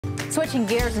Switching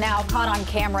gears now, caught on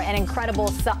camera, an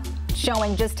incredible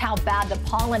showing just how bad the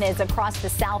pollen is across the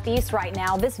southeast right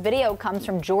now. This video comes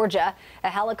from Georgia. A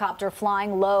helicopter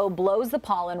flying low blows the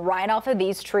pollen right off of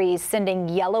these trees, sending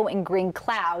yellow and green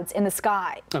clouds in the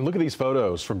sky. And look at these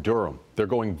photos from Durham. They're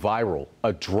going viral.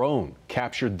 A drone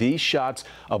captured these shots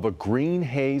of a green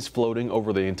haze floating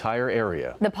over the entire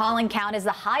area. The pollen count is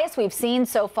the highest we've seen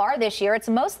so far this year. It's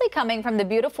mostly coming from the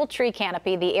beautiful tree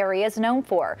canopy the area is known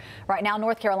for. Right now,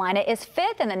 North Carolina is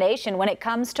 5th in the nation when it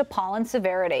comes to pollen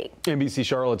severity. NBC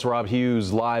Charlotte's Rob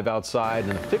Hughes live outside in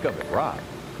the thick of it. Rob.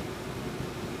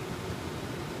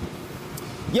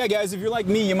 Yeah, guys, if you're like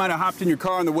me, you might have hopped in your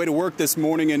car on the way to work this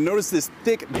morning and noticed this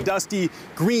thick, dusty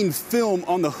green film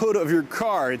on the hood of your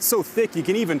car. It's so thick you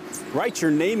can even write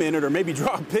your name in it or maybe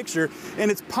draw a picture.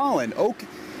 And it's pollen, oak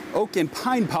and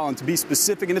pine pollen to be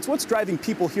specific. And it's what's driving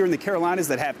people here in the Carolinas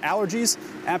that have allergies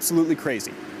absolutely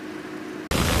crazy.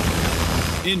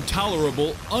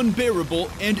 Intolerable, unbearable,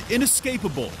 and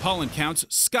inescapable pollen counts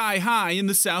sky high in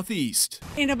the southeast.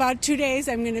 In about 2 days,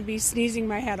 I'm going to be sneezing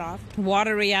my head off.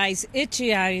 Watery eyes,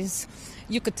 itchy eyes.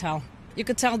 You could tell. You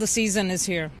could tell the season is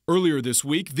here. Earlier this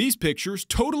week, these pictures,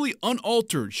 totally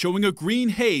unaltered, showing a green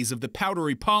haze of the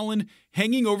powdery pollen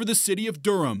hanging over the city of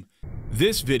Durham.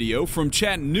 This video from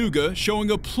Chattanooga showing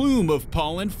a plume of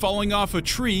pollen falling off a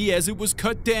tree as it was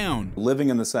cut down. Living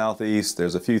in the southeast,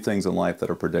 there's a few things in life that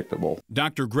are predictable.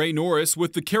 Dr. Gray Norris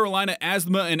with the Carolina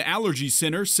Asthma and Allergy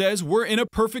Center says we're in a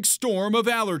perfect storm of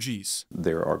allergies.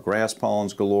 There are grass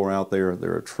pollens galore out there,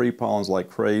 there are tree pollens like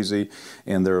crazy,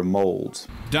 and there are molds.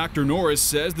 Dr. Norris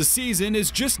says the season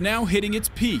is just now hitting its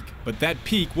peak, but that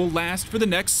peak will last for the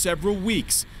next several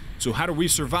weeks. So how do we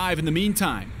survive in the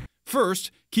meantime?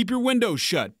 First, keep your windows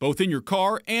shut, both in your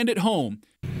car and at home.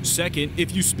 Second,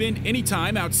 if you spend any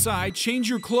time outside, change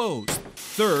your clothes.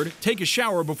 Third, take a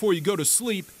shower before you go to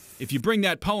sleep. If you bring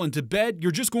that pollen to bed,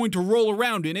 you're just going to roll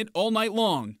around in it all night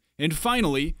long. And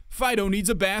finally, Fido needs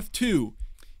a bath too.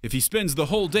 If he spends the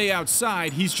whole day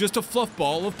outside, he's just a fluff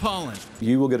ball of pollen.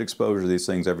 You will get exposure to these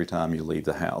things every time you leave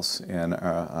the house. And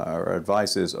our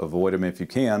advice is avoid them if you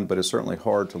can, but it's certainly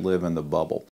hard to live in the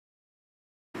bubble.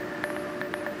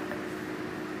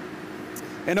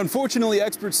 And unfortunately,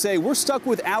 experts say we're stuck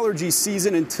with allergy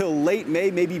season until late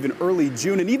May, maybe even early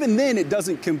June. And even then, it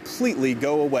doesn't completely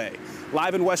go away.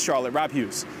 Live in West Charlotte, Rob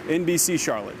Hughes, NBC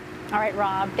Charlotte. All right,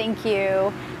 Rob, thank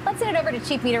you. Let's send it over to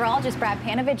Chief Meteorologist Brad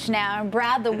Panovich now.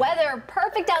 Brad, the weather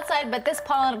perfect outside, but this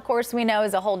pollen, of course, we know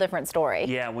is a whole different story.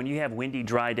 Yeah, when you have windy,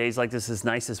 dry days like this, as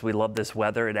nice as we love this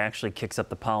weather, it actually kicks up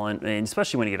the pollen, and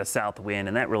especially when you get a south wind,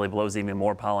 and that really blows even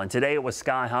more pollen. Today it was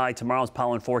sky high. Tomorrow's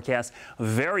pollen forecast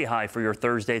very high for your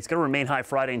Thursday. It's going to remain high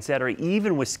Friday and Saturday,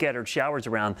 even with scattered showers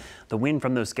around. The wind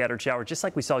from those scattered showers, just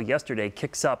like we saw yesterday,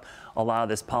 kicks up a lot of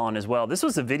this pollen as well. This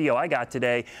was a video I got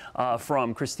today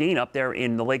from Christine up there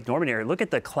in the Lake Norman area. Look at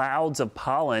the clouds of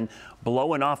pollen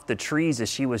blowing off the trees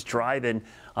as she was driving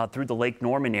through the Lake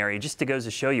Norman area. Just to goes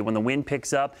to show you, when the wind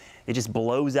picks up, it just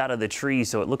blows out of the trees,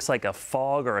 so it looks like a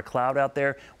fog or a cloud out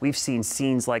there. We've seen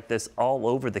scenes like this all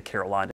over the Carolinas.